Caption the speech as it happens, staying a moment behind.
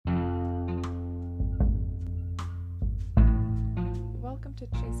welcome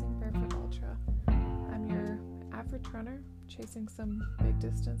to Chasing Barefoot Ultra. I'm your average runner, chasing some big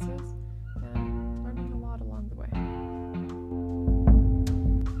distances and learning a lot along the way.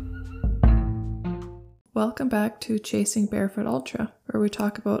 Welcome back to Chasing Barefoot Ultra, where we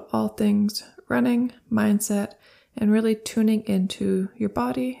talk about all things running, mindset, and really tuning into your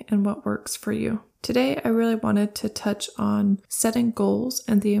body and what works for you. Today, I really wanted to touch on setting goals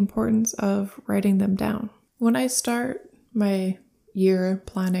and the importance of writing them down. When I start my year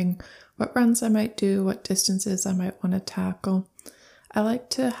planning what runs I might do, what distances I might want to tackle, I like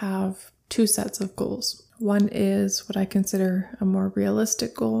to have two sets of goals. One is what I consider a more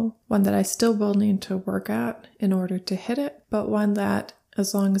realistic goal, one that I still will need to work at in order to hit it, but one that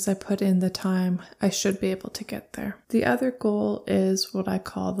as long as I put in the time, I should be able to get there. The other goal is what I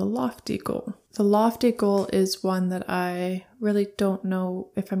call the lofty goal. The lofty goal is one that I really don't know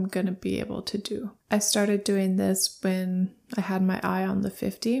if I'm going to be able to do. I started doing this when I had my eye on the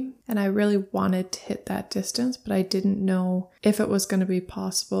 50, and I really wanted to hit that distance, but I didn't know if it was going to be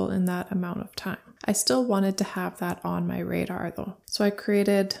possible in that amount of time. I still wanted to have that on my radar though. So I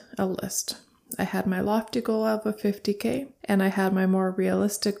created a list. I had my lofty goal of a 50K and I had my more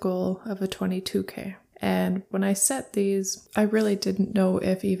realistic goal of a 22K. And when I set these, I really didn't know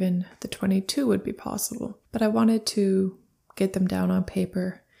if even the 22 would be possible, but I wanted to get them down on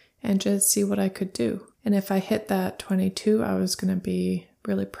paper and just see what I could do. And if I hit that 22, I was going to be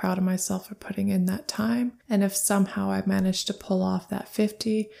really proud of myself for putting in that time. And if somehow I managed to pull off that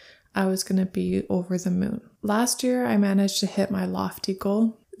 50, I was going to be over the moon. Last year, I managed to hit my lofty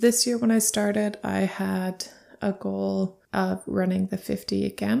goal. This year when I started, I had a goal of running the 50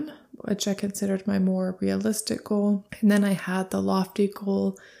 again, which I considered my more realistic goal. And then I had the lofty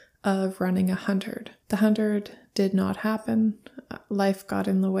goal of running 100. The 100 did not happen. Life got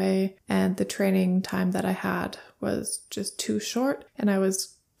in the way and the training time that I had was just too short and I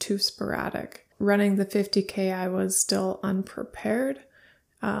was too sporadic. Running the 50K, I was still unprepared,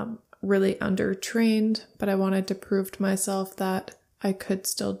 really undertrained, but I wanted to prove to myself that I could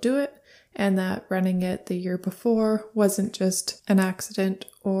still do it and that running it the year before wasn't just an accident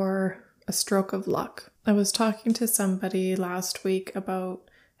or a stroke of luck. I was talking to somebody last week about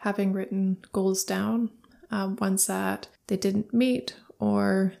having written goals down, ones that they didn't meet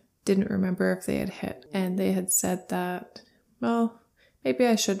or didn't remember if they had hit. And they had said that, well, maybe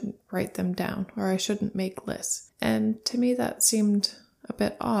I shouldn't write them down or I shouldn't make lists. And to me that seemed a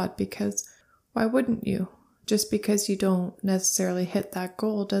bit odd because why wouldn't you? Just because you don't necessarily hit that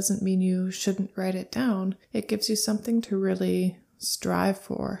goal doesn't mean you shouldn't write it down. It gives you something to really strive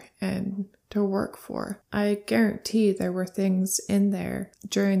for and to work for. I guarantee there were things in there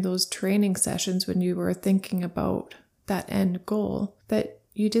during those training sessions when you were thinking about that end goal that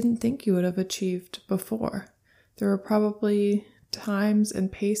you didn't think you would have achieved before. There were probably times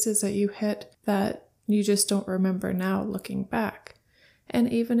and paces that you hit that you just don't remember now looking back.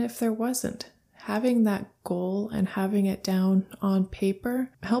 And even if there wasn't, having that goal and having it down on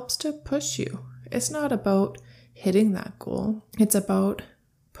paper helps to push you. It's not about hitting that goal. It's about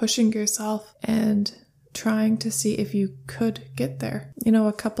pushing yourself and trying to see if you could get there. You know,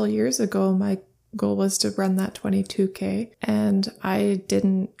 a couple years ago, my goal was to run that 22K and I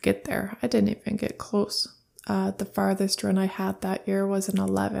didn't get there. I didn't even get close. The farthest run I had that year was an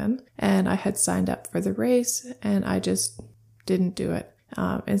 11 and I had signed up for the race and I just didn't do it.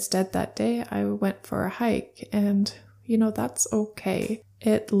 Instead that day I went for a hike and that's okay.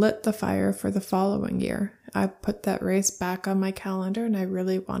 It lit the fire for the following year. I put that race back on my calendar and I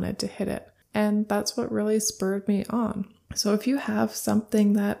really wanted to hit it. And that's what really spurred me on. So if you have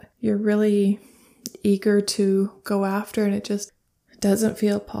something that you're really eager to go after and it just doesn't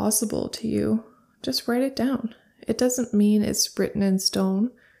feel possible to you, just write it down. It doesn't mean it's written in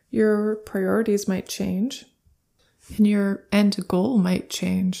stone. Your priorities might change. And your end goal might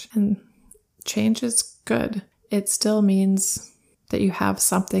change, and change is good. It still means that you have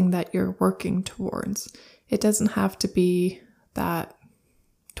something that you're working towards. It doesn't have to be that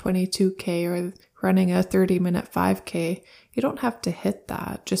 22K or running a 30-minute 5K. You don't have to hit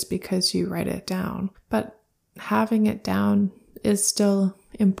that just because you write it down. But having it down is still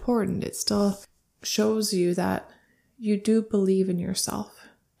important. It still shows you that you do believe in yourself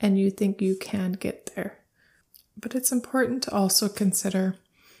and you think you can get there. But it's important to also consider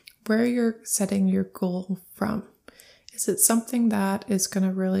where you're setting your goal from. Is it something that is going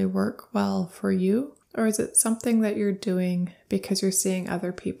to really work well for you? Or is it something that you're doing because you're seeing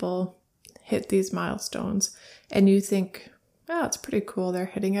other people hit these milestones and you think, oh, it's pretty cool they're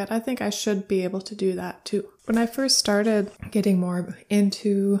hitting it. I think I should be able to do that too. When I first started getting more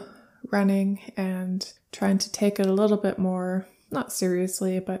into running and trying to take it a little bit more not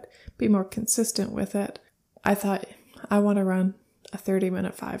seriously, but be more consistent with it, I thought I want to run a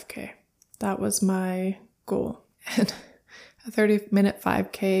 30-minute 5K. That was my goal. And a 30-minute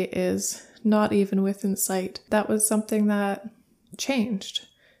 5K is not even within sight. That was something that changed.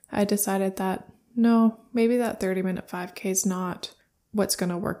 I decided that, no, maybe that 30-minute 5K is not what's going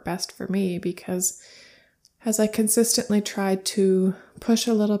to work best for me, because as I consistently tried to push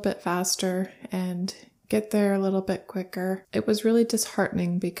a little bit faster and get there a little bit quicker, it was really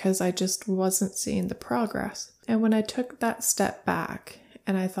disheartening because I just wasn't seeing the progress. And when I took that step back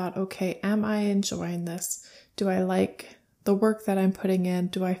and I thought, okay, am I enjoying this? Do I like the work that I'm putting in?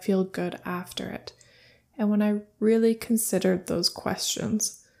 Do I feel good after it? And when I really considered those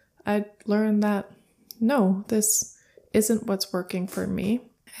questions, I learned that no, this isn't what's working for me.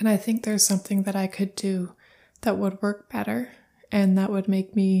 And I think there's something that I could do that would work better and that would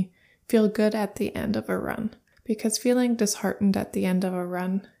make me feel good at the end of a run. Because feeling disheartened at the end of a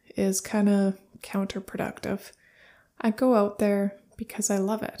run is kind of counterproductive. I go out there because I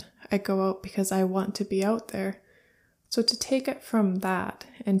love it. I go out because I want to be out there. So to take it from that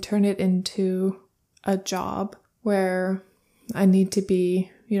and turn it into a job where I need to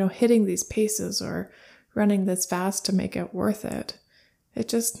be, hitting these paces or running this fast to make it worth it, it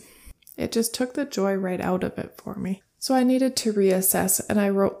just took the joy right out of it for me. So I needed to reassess, and I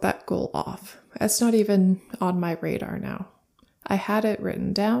wrote that goal off. It's not even on my radar now. I had it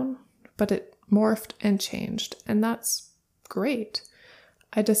written down, but it morphed and changed, and that's great.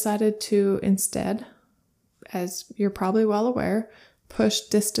 I decided to instead, as you're probably well aware, push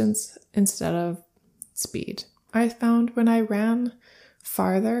distance instead of speed. I found when I ran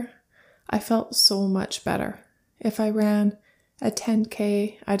farther, I felt so much better. If I ran a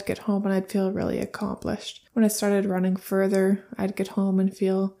 10K, I'd get home and I'd feel really accomplished. When I started running further, I'd get home and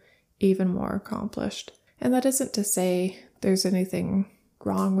feel even more accomplished. And that isn't to say there's anything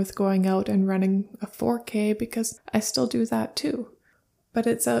wrong with going out and running a 4K, because I still do that too. But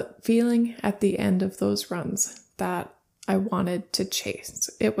it's a feeling at the end of those runs that I wanted to chase.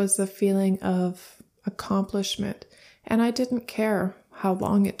 It was the feeling of accomplishment, and I didn't care how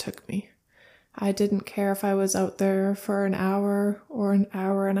long it took me. I didn't care if I was out there for an hour or an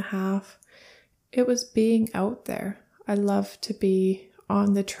hour and a half. It was being out there. I love to be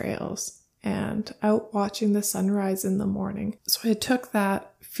on the trails and out watching the sunrise in the morning. So I took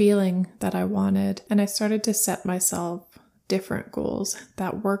that feeling that I wanted and I started to set myself different goals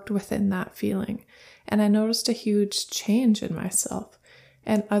that worked within that feeling. And I noticed a huge change in myself,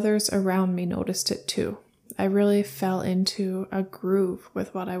 and others around me noticed it too. I really fell into a groove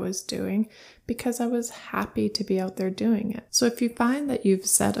with what I was doing because I was happy to be out there doing it. So if you find that you've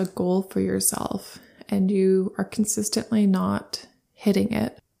set a goal for yourself and you are consistently not hitting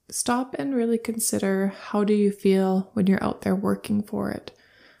it, stop and really consider, how do you feel when you're out there working for it?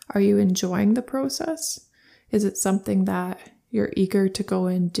 Are you enjoying the process? Is it something that you're eager to go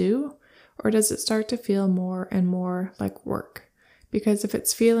and do? Or does it start to feel more and more like work? Because if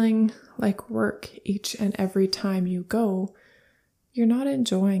it's feeling like work each and every time you go, you're not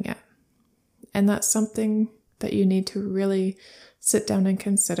enjoying it. And that's something that you need to really sit down and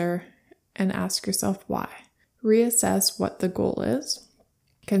consider and ask yourself why. Reassess what the goal is,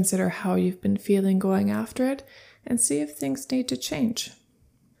 consider how you've been feeling going after it, and see if things need to change.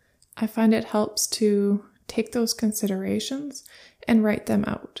 I find it helps to take those considerations and write them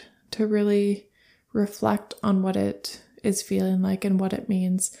out, to really reflect on what it is feeling like and what it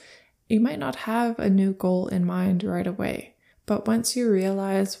means. You might not have a new goal in mind right away, but once you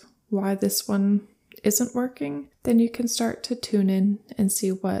realize why this one isn't working, then you can start to tune in and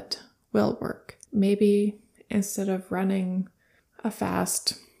see what will work. Maybe instead of running a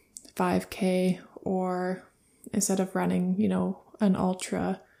fast 5K, or instead of running, an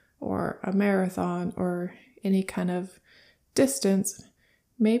ultra or a marathon or any kind of distance,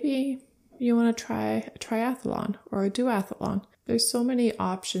 maybe you want to try a triathlon or a duathlon. There's so many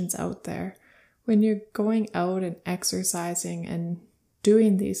options out there. When you're going out and exercising and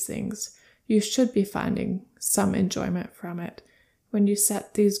doing these things, you should be finding some enjoyment from it. When you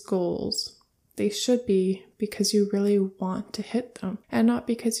set these goals, they should be because you really want to hit them and not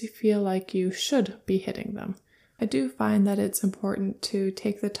because you feel like you should be hitting them. I do find that it's important to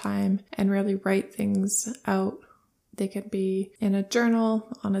take the time and really write things out. They can be in a journal,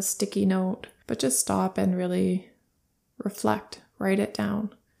 on a sticky note, but just stop and really reflect, write it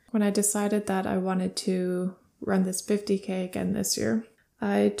down. When I decided that I wanted to run this 50K again this year,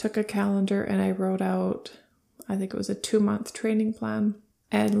 I took a calendar and I wrote out, I think it was a 2-month training plan.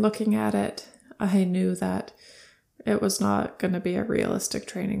 And looking at it, I knew that it was not going to be a realistic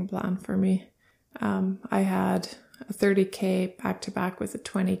training plan for me. I had a 30K back to back with a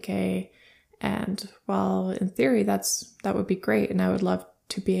 20K. And while in theory, that would be great. And I would love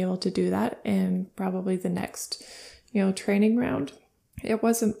to be able to do that in probably the next, training round. It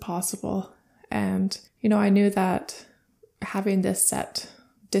wasn't possible. And, I knew that having this set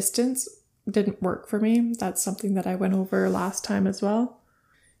distance didn't work for me. That's something that I went over last time as well.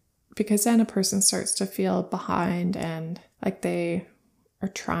 Because then a person starts to feel behind and like they are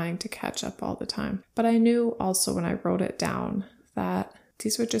trying to catch up all the time. But I knew also when I wrote it down that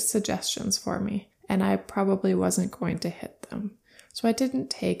these were just suggestions for me and I probably wasn't going to hit them. So I didn't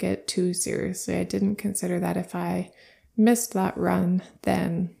take it too seriously. I didn't consider that if I missed that run,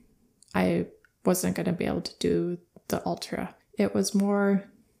 then I wasn't going to be able to do the ultra. It was more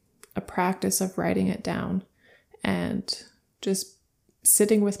a practice of writing it down and just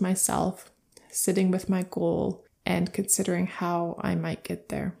sitting with myself, sitting with my goal, and considering how I might get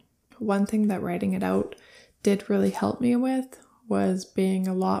there. One thing that writing it out did really help me with was being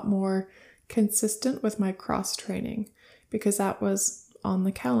a lot more consistent with my cross training, because that was on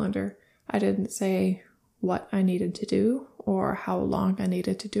the calendar. I didn't say what I needed to do or how long I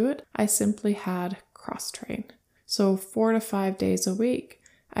needed to do it. I simply had cross train. So 4 to 5 days a week,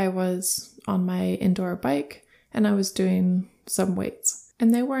 I was on my indoor bike and I was doing some weights.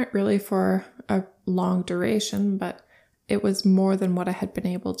 And they weren't really for a long duration, but it was more than what I had been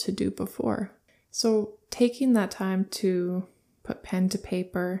able to do before. So taking that time to put pen to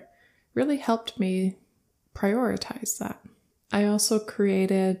paper really helped me prioritize that. I also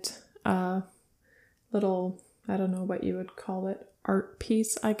created a little, I don't know what you would call it, art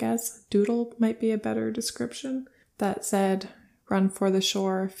piece, I guess. Doodle might be a better description, that said Run for the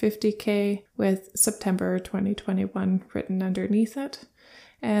Shore 50K with September 2021 written underneath it.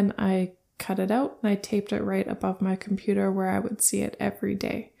 And I cut it out and I taped it right above my computer where I would see it every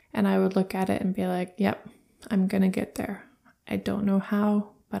day. And I would look at it and be like, yep, I'm going to get there. I don't know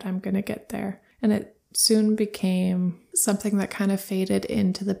how, but I'm going to get there. And it soon became something that kind of faded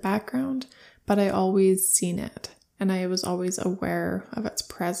into the background, but I always seen it and I was always aware of its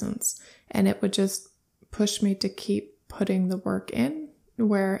presence, and it would just push me to keep putting the work in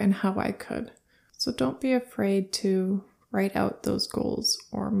where and how I could. So don't be afraid to write out those goals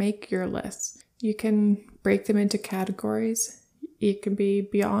or make your lists. You can break them into categories. It can be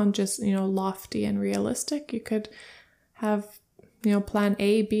beyond just, lofty and realistic. You could have, plan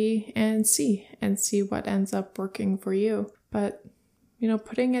A, B, and C and see what ends up working for you. But,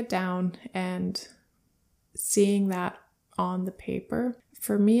 putting it down and seeing that on the paper,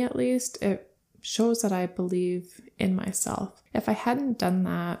 for me at least, it shows that I believe in myself. If I hadn't done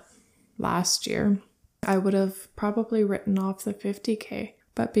that last year, I would have probably written off the 50K.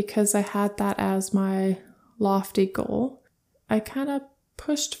 But because I had that as my lofty goal, I kind of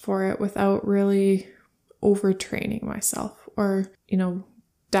pushed for it without really overtraining myself or,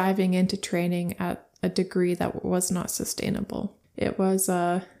 diving into training at a degree that was not sustainable. It was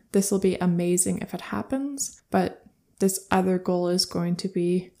this will be amazing if it happens, but this other goal is going to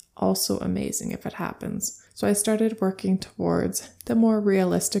be also amazing if it happens. So I started working towards the more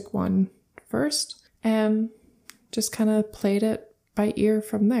realistic one first and just kind of played it by ear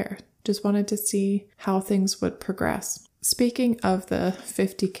from there. Just wanted to see how things would progress. Speaking of the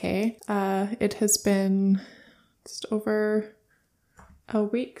 50K, it has been just over a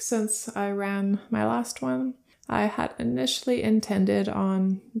week since I ran my last one. I had initially intended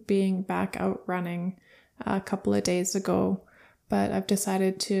on being back out running a couple of days ago, but I've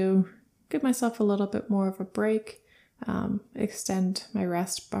decided to give myself a little bit more of a break, extend my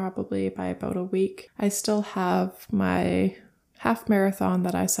rest probably by about a week. I still have my half marathon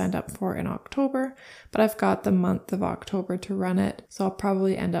that I signed up for in October, but I've got the month of October to run it. So I'll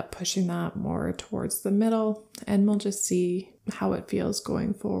probably end up pushing that more towards the middle, and we'll just see how it feels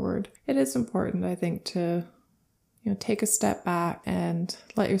going forward. It is important, I think, to take a step back and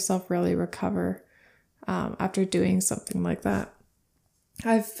let yourself really recover after doing something like that.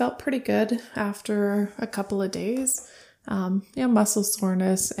 I've felt pretty good after a couple of days. Muscle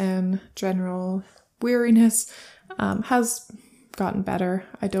soreness and general weariness has gotten better.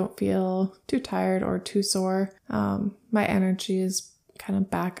 I don't feel too tired or too sore. My energy is kind of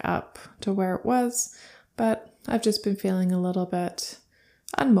back up to where it was, but I've just been feeling a little bit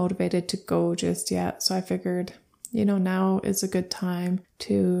unmotivated to go just yet. So I figured, now is a good time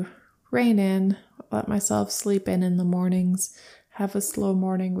to rein in, let myself sleep in the mornings, have a slow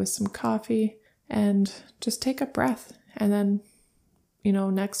morning with some coffee, and just take a breath. And then,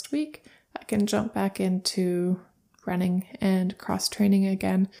 next week I can jump back into running and cross training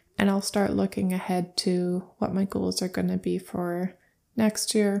again, and I'll start looking ahead to what my goals are going to be for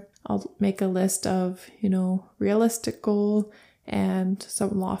next year, I'll make a list of, realistic goal and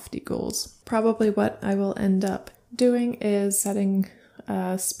some lofty goals. Probably what I will end up doing is setting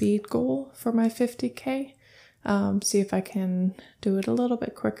a speed goal for my 50K. See if I can do it a little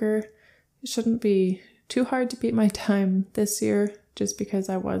bit quicker. It shouldn't be too hard to beat my time this year just because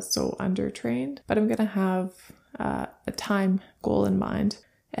I was so undertrained, but I'm going to have a time goal in mind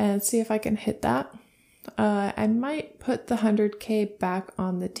and see if I can hit that. I might put the 100K back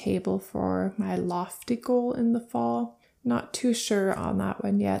on the table for my lofty goal in the fall. Not too sure on that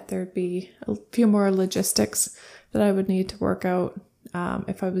one yet. There'd be a few more logistics that I would need to work out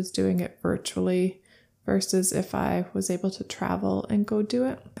if I was doing it virtually versus if I was able to travel and go do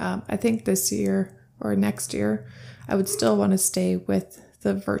it. I think this year or next year, I would still want to stay with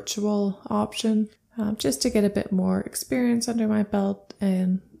the virtual option just to get a bit more experience under my belt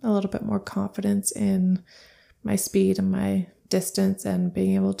and a little bit more confidence in my speed and my distance and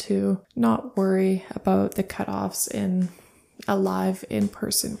being able to not worry about the cutoffs in a live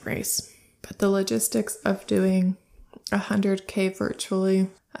in-person race. But the logistics of doing 100K virtually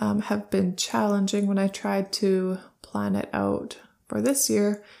have been challenging when I tried to plan it out for this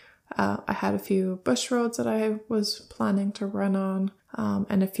year. I had a few bush roads that I was planning to run on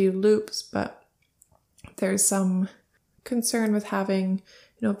and a few loops, but there's some concern with having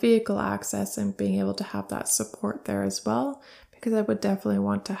vehicle access and being able to have that support there as well, because I would definitely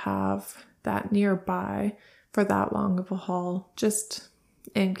want to have that nearby for that long of a haul, just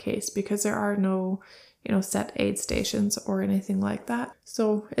in case, because there are no, set aid stations or anything like that.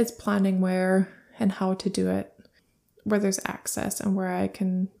 So it's planning where and how to do it, where there's access and where I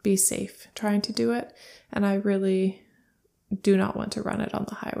can be safe trying to do it. And I really do not want to run it on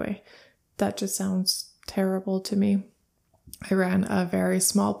the highway. That just sounds terrible to me. I ran a very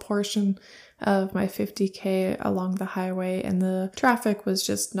small portion of my 50K along the highway and the traffic was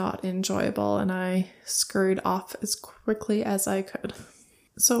just not enjoyable and I scurried off as quickly as I could.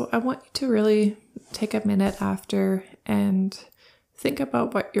 So I want you to really take a minute after and think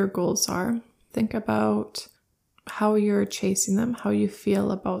about what your goals are. Think about how you're chasing them, how you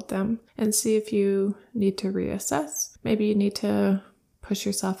feel about them, and see if you need to reassess. Maybe you need to push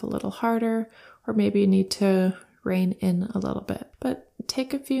yourself a little harder, or maybe you need to rein in a little bit. But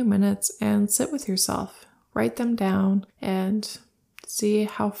take a few minutes and sit with yourself. Write them down and see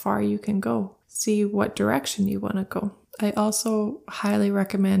how far you can go. See what direction you want to go. I also highly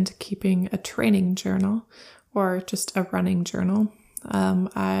recommend keeping a training journal or just a running journal.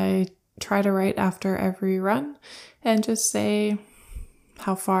 I try to write after every run and just say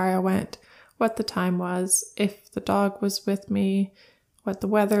how far I went, what the time was, if the dog was with me, what the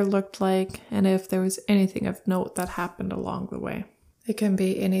weather looked like, and if there was anything of note that happened along the way. It can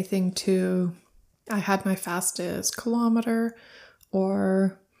be anything to, I had my fastest kilometer,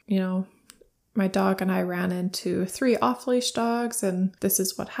 or, my dog and I ran into 3 off-leash dogs and this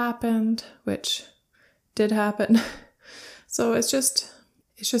is what happened, which did happen. So it's just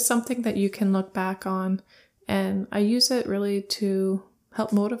something that you can look back on, and I use it really to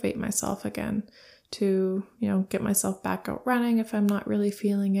help motivate myself again, to, get myself back out running if I'm not really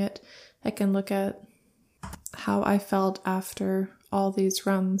feeling it. I can look at how I felt after all these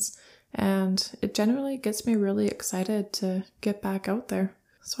runs, and it generally gets me really excited to get back out there.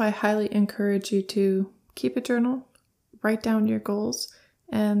 So I highly encourage you to keep a journal, write down your goals,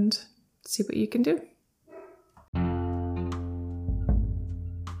 and see what you can do.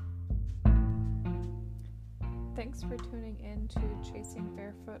 Thanks for tuning in to Chasing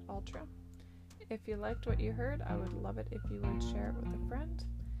Barefoot Ultra. If you liked what you heard, I would love it if you would share it with a friend.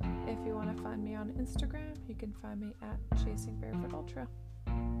 If you want to find me on Instagram, you can find me at Chasing Barefoot Ultra.